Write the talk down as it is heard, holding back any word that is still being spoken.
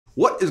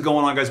What is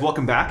going on, guys?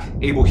 Welcome back.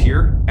 Abel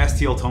here,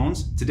 STL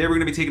Tones. Today we're going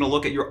to be taking a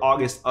look at your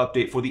August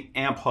update for the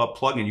AmpHub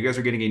plugin. You guys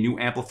are getting a new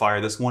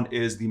amplifier. This one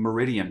is the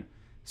Meridian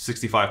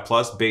 65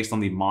 Plus based on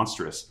the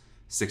monstrous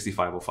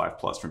 6505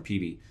 Plus from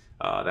PV,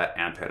 that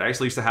amp head. I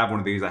actually used to have one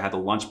of these. I had the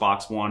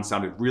lunchbox one,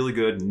 sounded really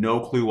good. No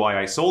clue why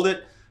I sold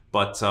it,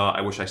 but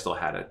I wish I still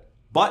had it.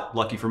 But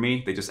lucky for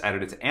me, they just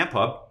added it to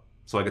AmpHub,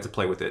 so I get to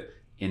play with it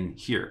in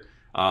here.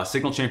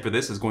 Signal chain for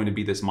this is going to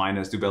be this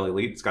Minus Dubelli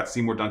lead. It's got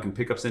Seymour Duncan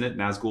pickups in it,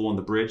 Nazgul on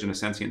the bridge, and a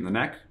Sentient in the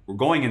neck. We're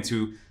going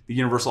into the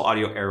Universal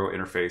Audio Aero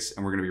interface,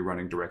 and we're going to be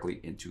running directly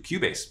into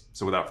Cubase.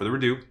 So without further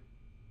ado,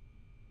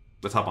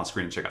 let's hop on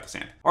screen and check out this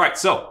amp. All right,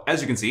 so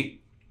as you can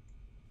see,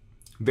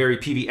 very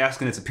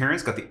PV-esque in its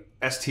appearance. Got the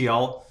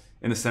STL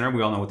in the center.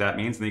 We all know what that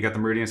means. And then you got the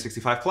Meridian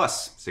 65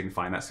 Plus,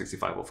 signifying that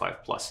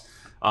 6505 Plus.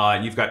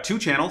 You've got two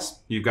channels.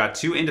 You've got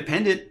two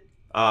independent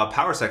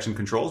power section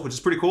controls, which is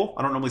pretty cool.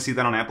 I don't normally see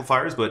that on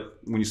amplifiers, but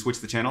when you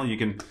switch the channel, you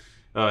can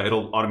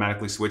it'll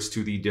automatically switch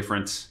to the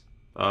different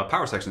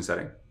power section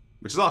setting,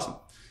 which is awesome.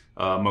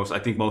 I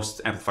think most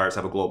amplifiers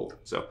have a global.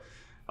 So,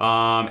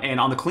 and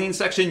on the clean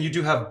section, you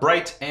do have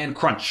bright and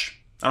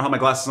crunch. I don't have my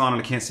glasses on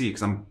and I can't see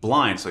because I'm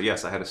blind. So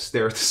yes, I had to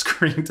stare at the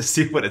screen to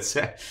see what it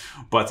said.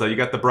 But you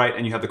got the bright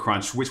and you have the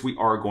crunch, which we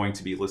are going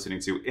to be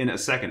listening to in a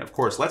second. Of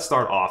course, let's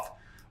start off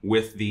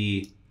with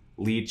the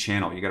lead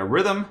channel. You got a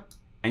rhythm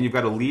and you've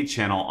got a lead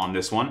channel on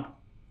this one.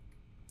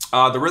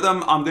 The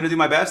rhythm, I'm gonna do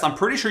my best. I'm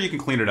pretty sure you can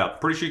clean it up.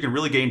 Pretty sure you can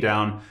really gain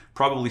down,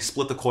 probably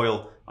split the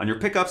coil on your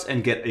pickups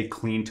and get a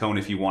clean tone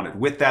if you want it.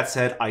 With that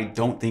said, I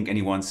don't think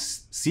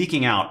anyone's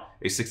seeking out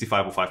a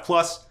 6505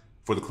 Plus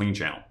for the clean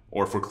channel,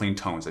 or for clean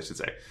tones, I should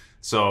say.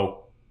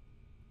 So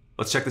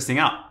let's check this thing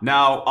out.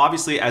 Now,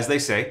 obviously, as they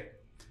say,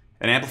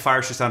 an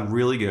amplifier should sound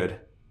really good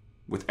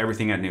with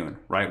everything at noon,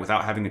 right?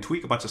 Without having to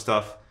tweak a bunch of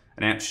stuff,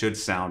 an amp should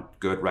sound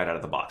good right out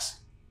of the box.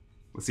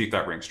 Let's see if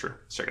that rings true.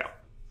 Let's check it out.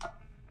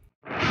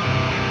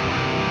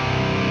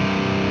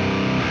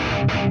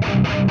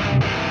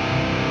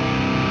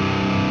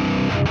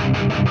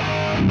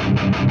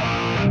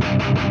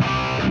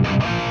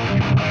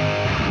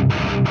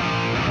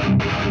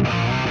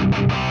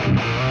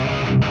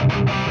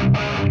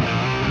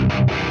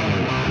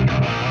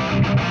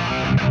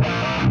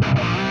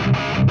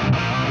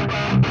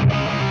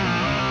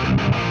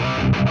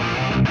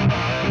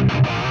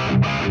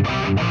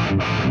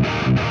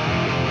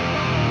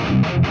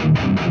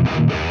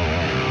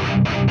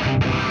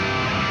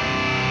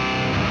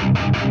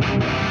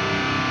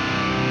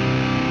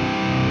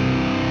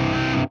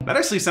 That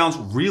actually sounds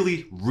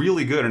really,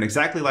 really good, and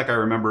exactly like I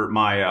remember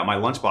my my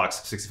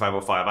Lunchbox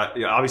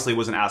 6505. Obviously, it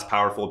wasn't as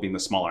powerful being the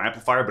smaller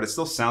amplifier, but it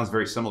still sounds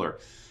very similar.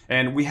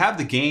 And we have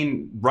the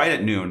gain right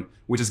at noon,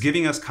 which is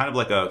giving us kind of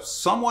like a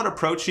somewhat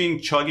approaching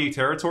chuggy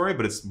territory,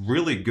 but it's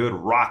really good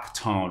rock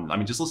tone. I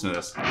mean, just listen to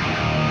this.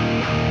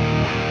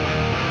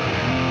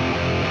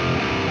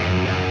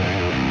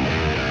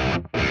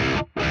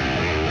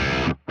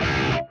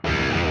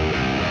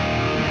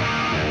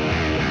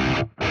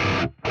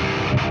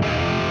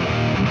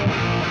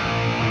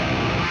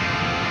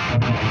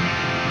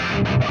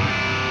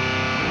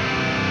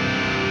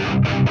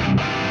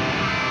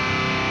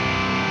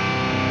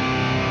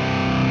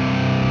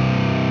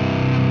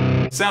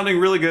 Sounding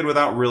really good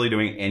without really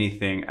doing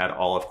anything at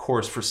all. Of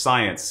course, for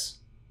science,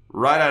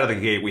 right out of the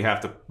gate, we have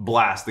to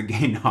blast the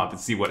gain knob and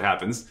see what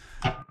happens.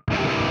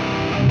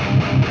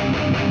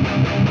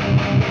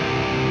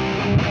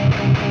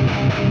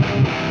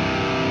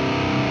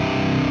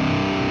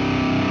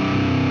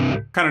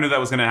 Kind of knew that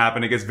was going to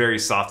happen. It gets very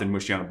soft and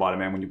mushy on the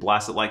bottom end when you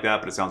blast it like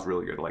that, but it sounds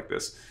really good like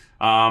this.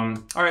 All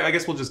right, I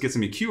guess we'll just get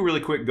some EQ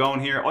really quick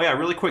going here. Oh yeah,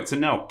 really quick to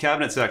note,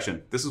 cabinet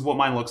section. This is what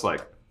mine looks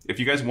like. If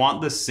you guys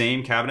want the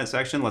same cabinet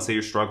section, let's say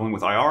you're struggling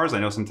with IRs, I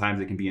know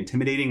sometimes it can be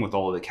intimidating with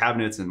all of the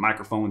cabinets and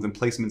microphones and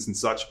placements and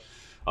such,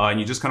 and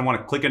you just kind of want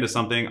to click into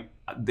something.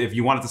 If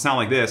you want it to sound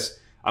like this,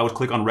 I would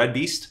click on Red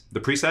Beast, the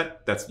preset.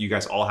 That's, you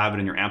guys all have it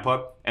in your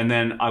AmpHub. And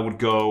then I would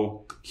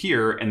go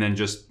here and then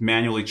just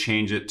manually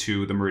change it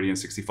to the Meridian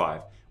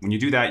 65. When you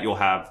do that, you'll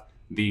have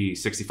the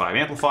 65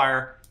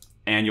 amplifier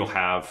and you'll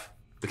have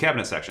the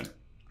cabinet section.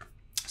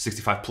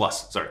 65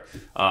 Plus, sorry.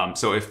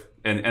 So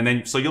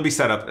you'll be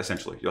set up,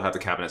 essentially. You'll have the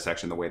cabinet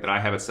section the way that I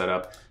have it set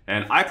up.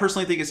 And I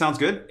personally think it sounds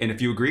good. And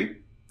if you agree,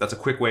 that's a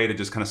quick way to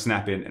just kind of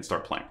snap in and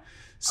start playing.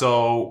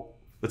 So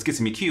let's get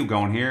some EQ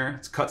going here.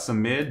 Let's cut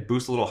some mid,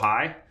 boost a little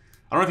high.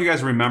 I don't know if you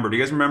guys remember. Do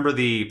you guys remember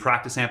the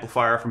practice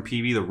amplifier from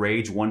PV, the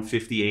Rage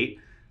 158?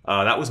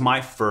 That was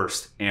my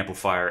first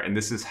amplifier, and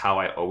this is how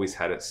I always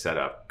had it set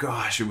up.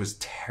 Gosh, it was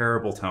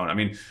terrible tone. I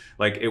mean,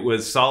 like, it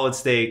was solid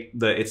state.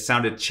 It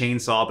sounded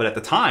chainsaw, but at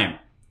the time,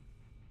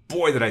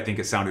 boy, did I think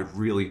it sounded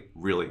really,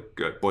 really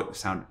good. Boy,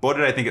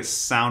 did I think it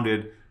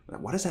sounded...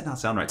 Why does that not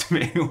sound right to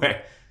me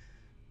anyway?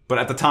 But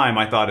at the time,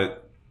 I thought it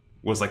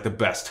was like the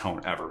best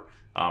tone ever.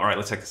 All right,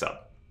 let's check this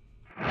out.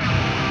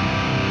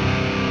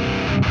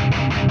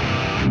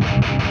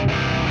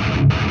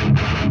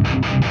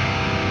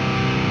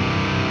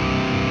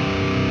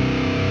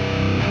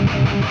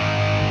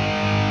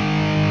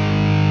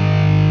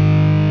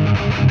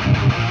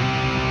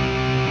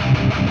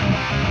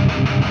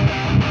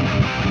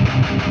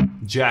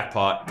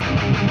 Jackpot.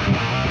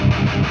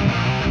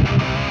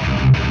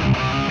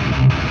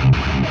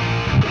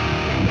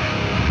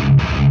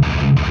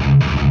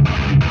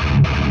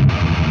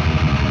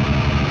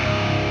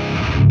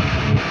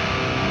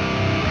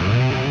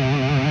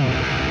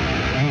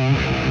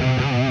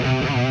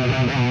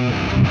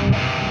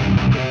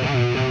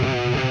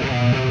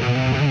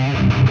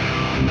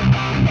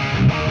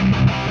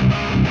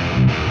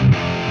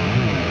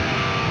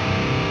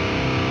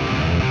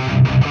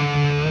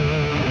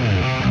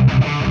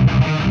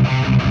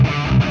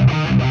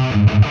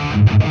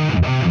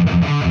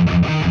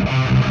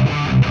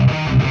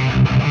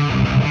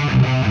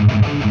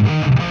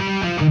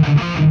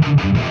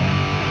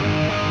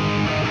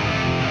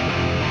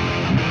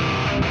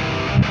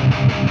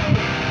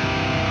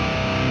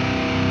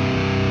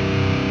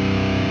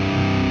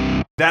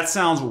 That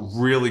sounds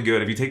really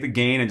good. If you take the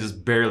gain and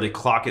just barely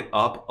clock it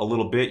up a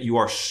little bit, you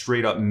are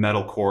straight up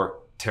metalcore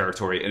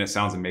territory, and it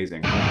sounds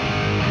amazing.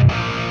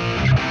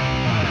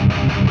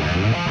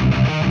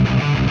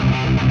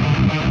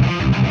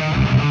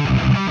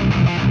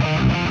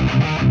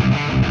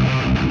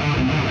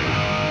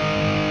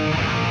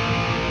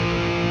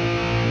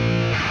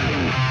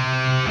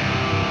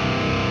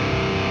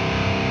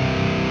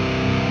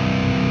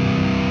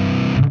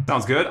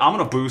 Sounds good. I'm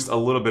gonna boost a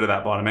little bit of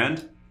that bottom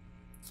end.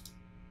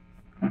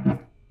 A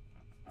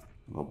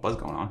little buzz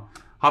going on.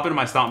 Hop into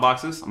my stomp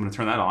boxes. I'm gonna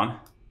turn that on.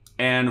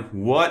 And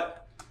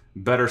what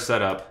better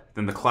setup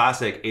than the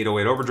classic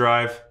 808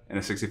 overdrive and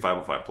a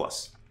 6505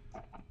 plus.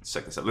 Let's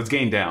check this out. Let's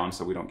gain down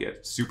so we don't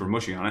get super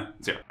mushy on it.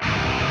 Let's hear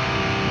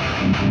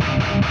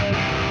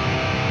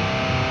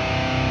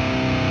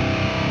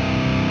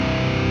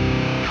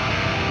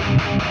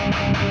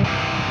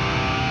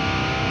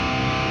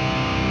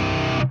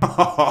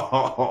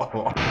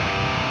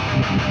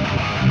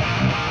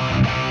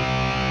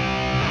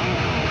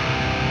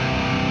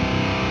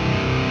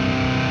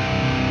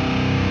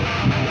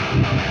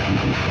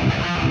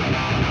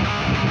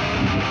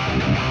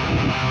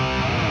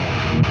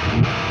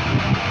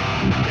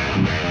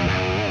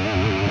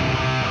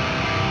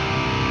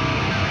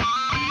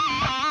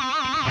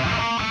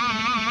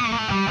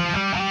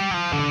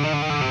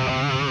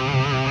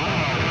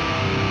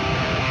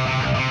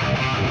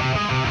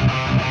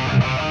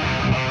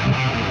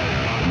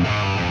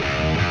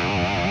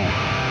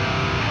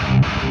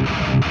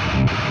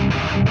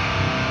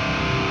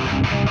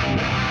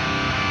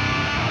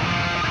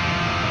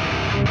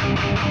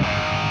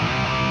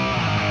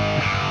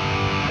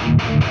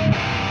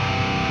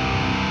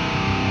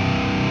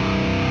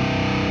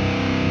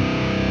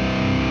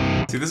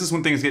See, this is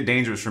when things get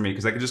dangerous for me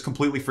because I can just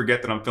completely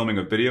forget that I'm filming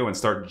a video and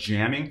start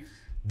jamming.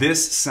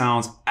 This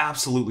sounds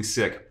absolutely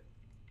sick.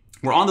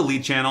 We're on the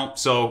lead channel,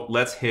 so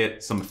let's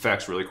hit some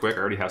effects really quick. I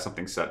already have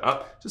something set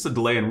up. Just a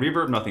delay and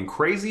reverb, nothing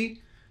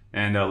crazy.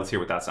 And let's hear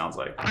what that sounds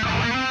like.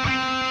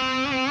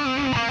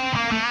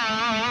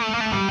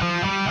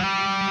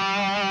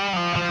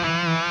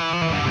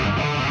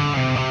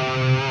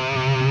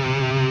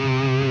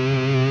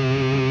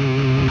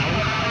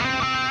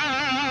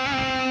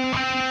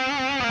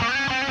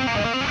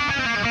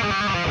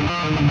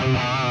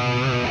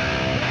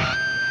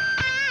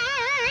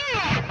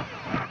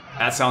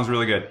 That sounds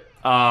really good.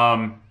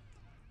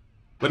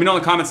 Let me know in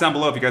the comments down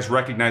below if you guys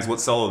recognize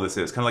what solo this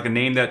is. Kind of like a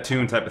name that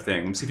tune type of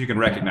thing. Let's see if you can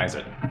recognize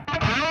it.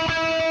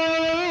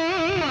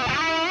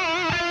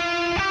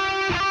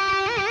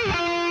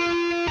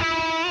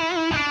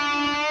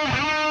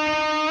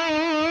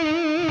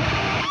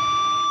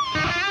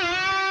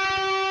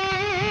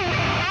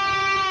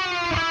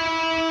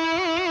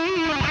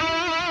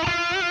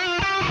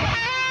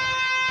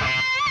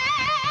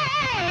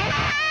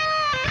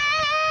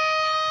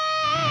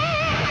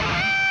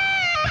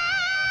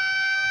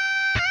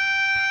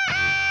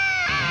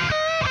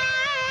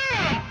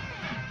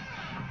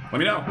 Let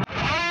me know.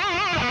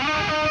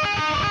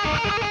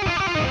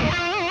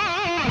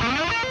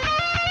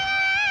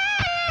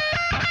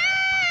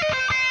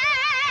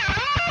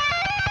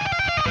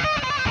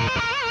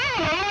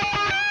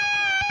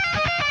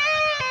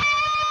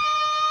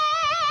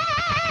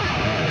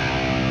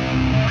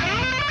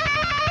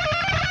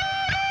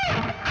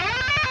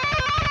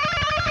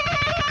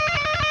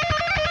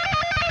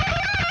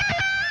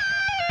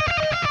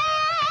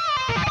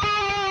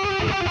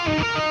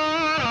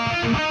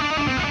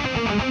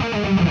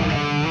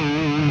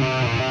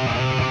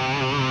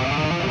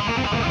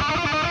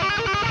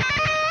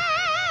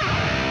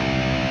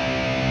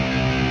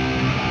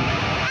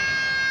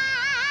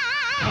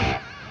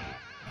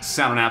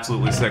 Sounding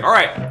absolutely sick. All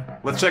right,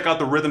 let's check out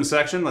the rhythm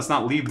section. Let's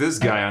not leave this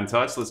guy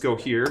untouched. Let's go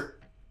here.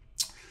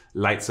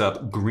 Lights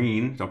up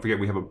green. Don't forget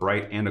we have a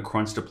bright and a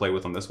crunch to play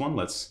with on this one.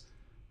 Let's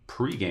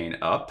pre-gain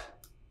up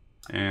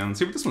and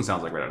see what this one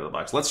sounds like right out of the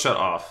box. Let's shut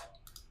off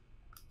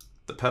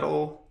the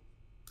pedal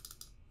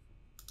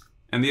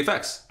and the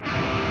effects.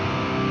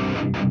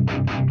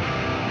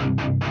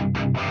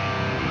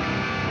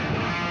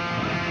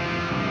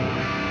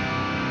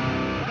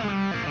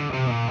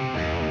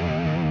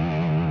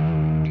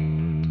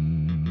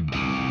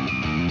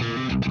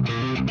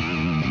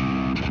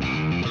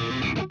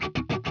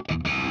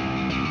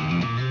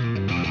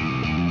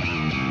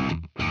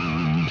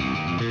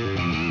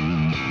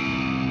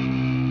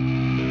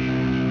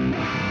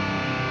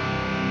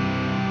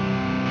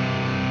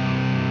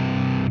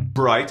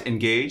 bright,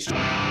 engaged.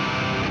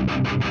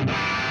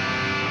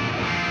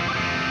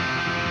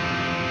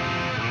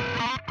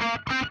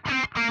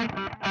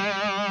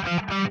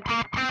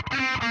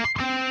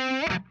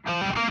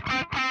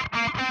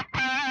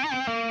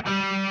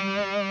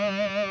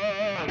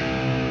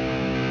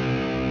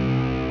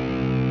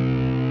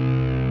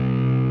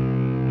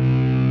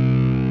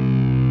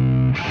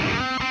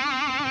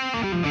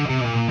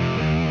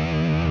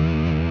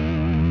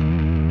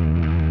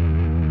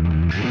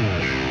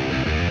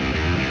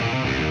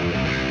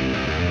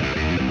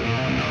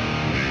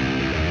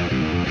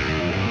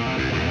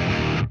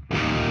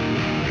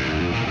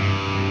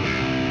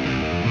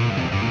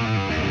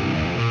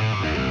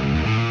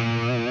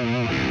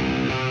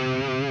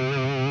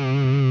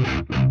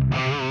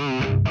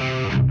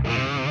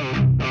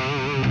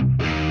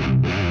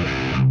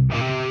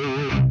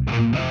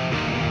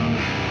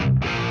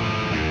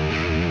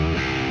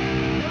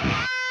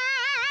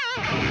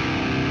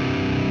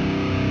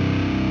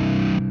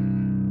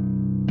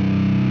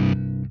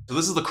 So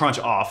this is the crunch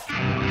off.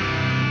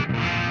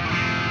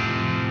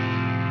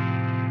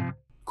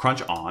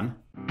 Crunch on.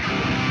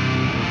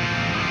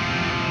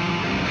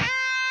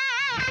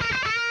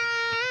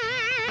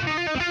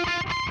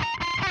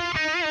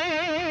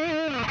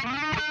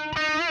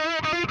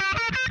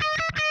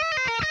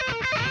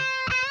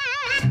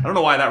 I don't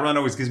know why that run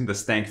always gives me the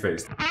stank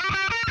face.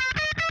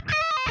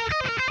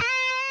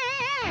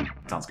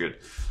 Sounds good.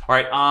 All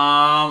right,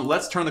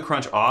 let's turn the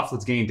crunch off.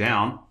 Let's gain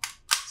down.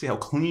 See how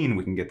clean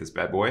we can get this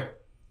bad boy.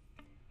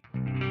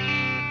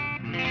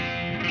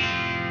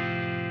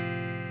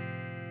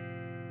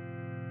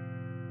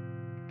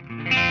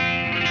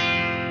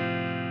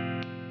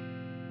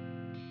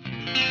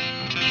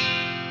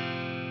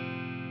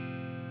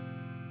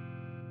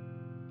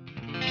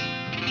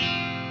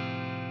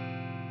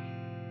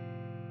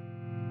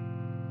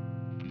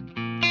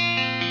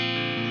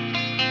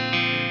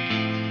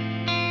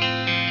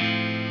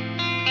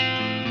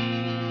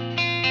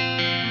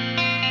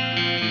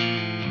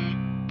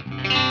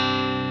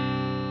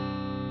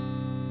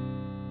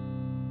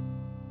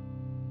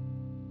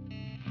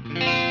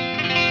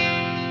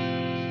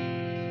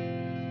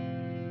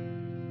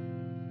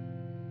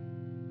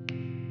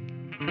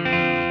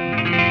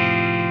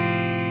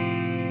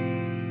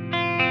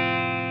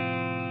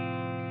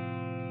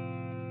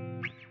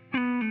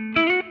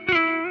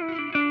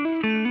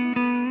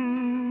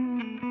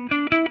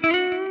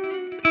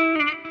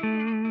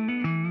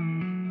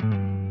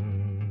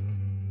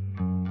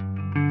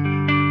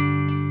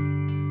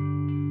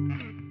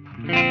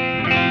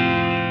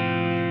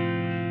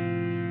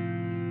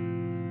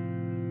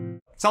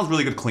 Sounds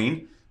really good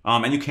clean,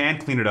 and you can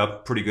clean it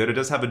up pretty good. It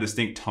does have a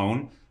distinct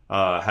tone,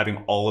 having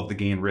all of the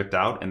gain ripped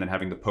out and then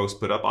having the post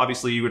put up.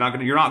 Obviously, you're not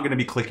gonna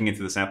be clicking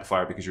into this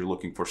amplifier because you're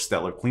looking for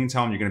stellar clean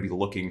tone. You're gonna be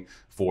looking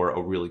for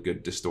a really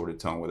good distorted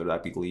tone, whether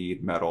that be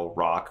lead, metal,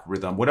 rock,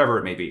 rhythm, whatever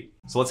it may be.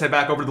 So let's head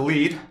back over to the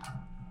lead.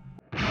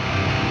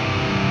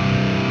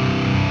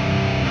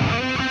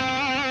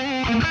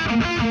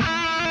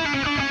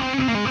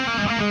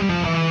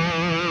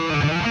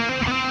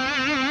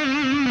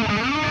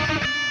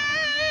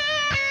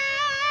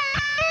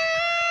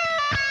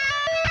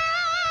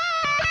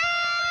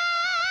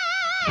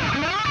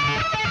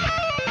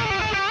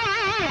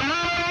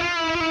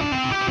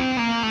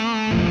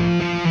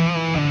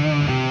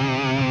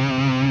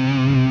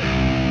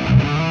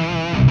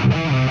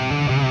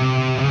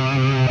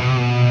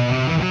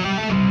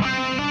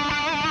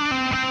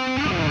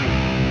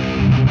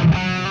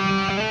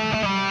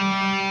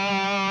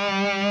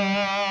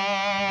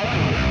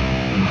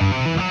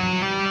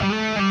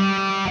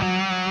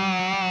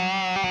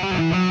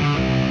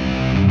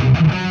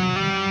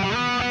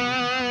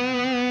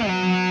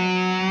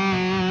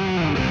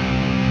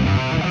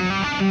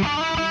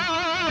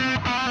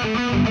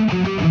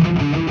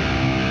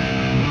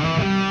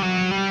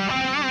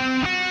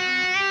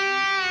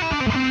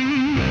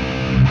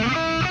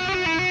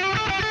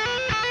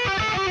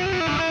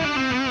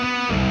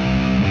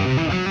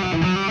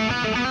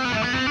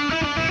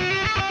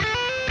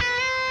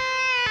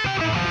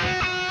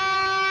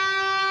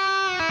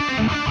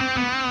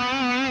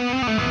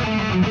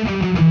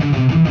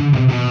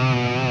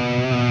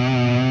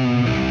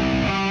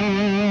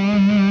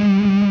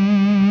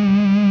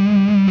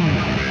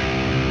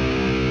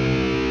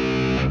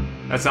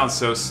 That sounds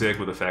so sick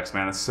with effects,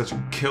 man. It's such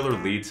a killer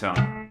lead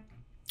tone.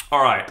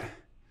 All right,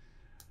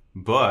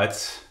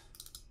 but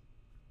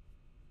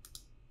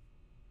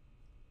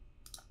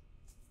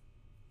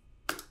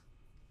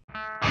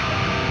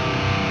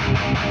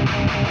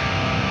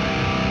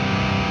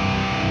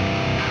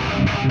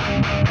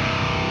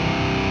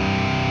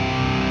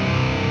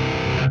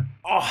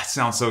oh, it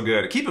sounds so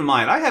good. Keep in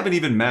mind, I haven't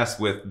even messed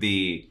with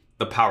the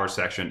power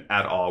section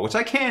at all, which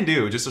I can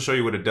do just to show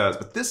you what it does.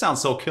 But this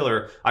sounds so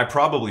killer, I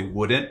probably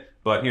wouldn't.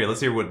 But here, let's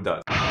hear what it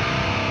does.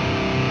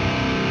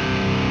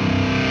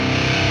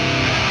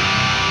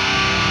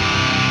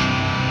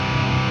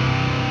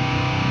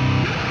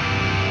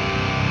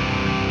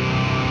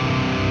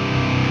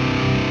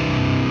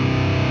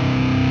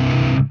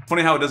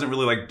 Funny how it doesn't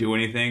really like do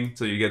anything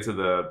till you get to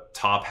the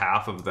top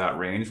half of that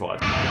range. Watch.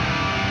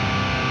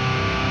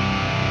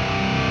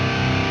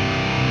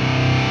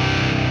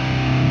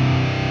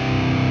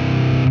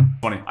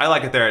 Funny. I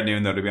like it there at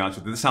noon though, to be honest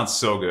with you. This sounds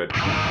so good.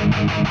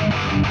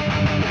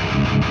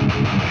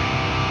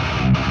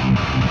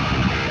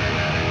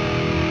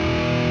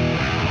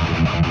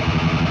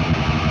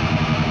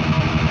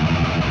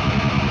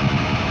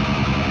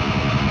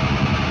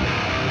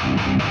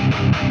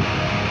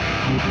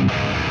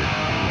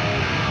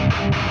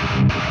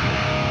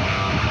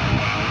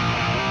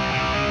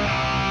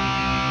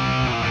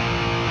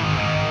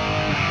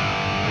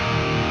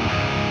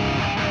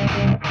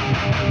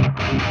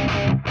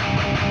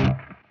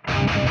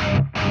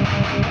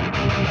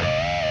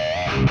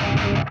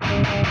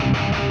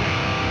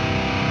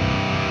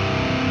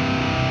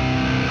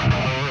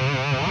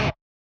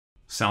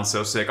 Sounds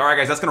so sick. All right,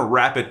 guys, that's going to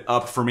wrap it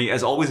up for me.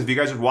 As always, if you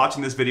guys are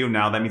watching this video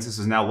now, that means this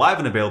is now live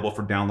and available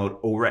for download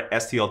over at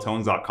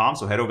stltones.com.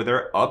 So head over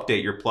there,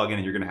 update your plugin,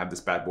 and you're going to have this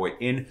bad boy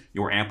in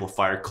your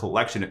amplifier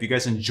collection. If you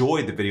guys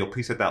enjoyed the video,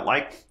 please hit that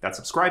like, that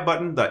subscribe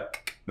button,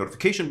 that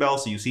notification bell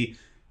so you see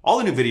all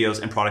the new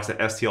videos and products that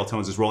STL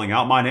Tones is rolling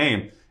out. My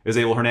name is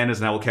Abel Hernandez,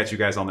 and I will catch you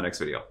guys on the next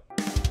video.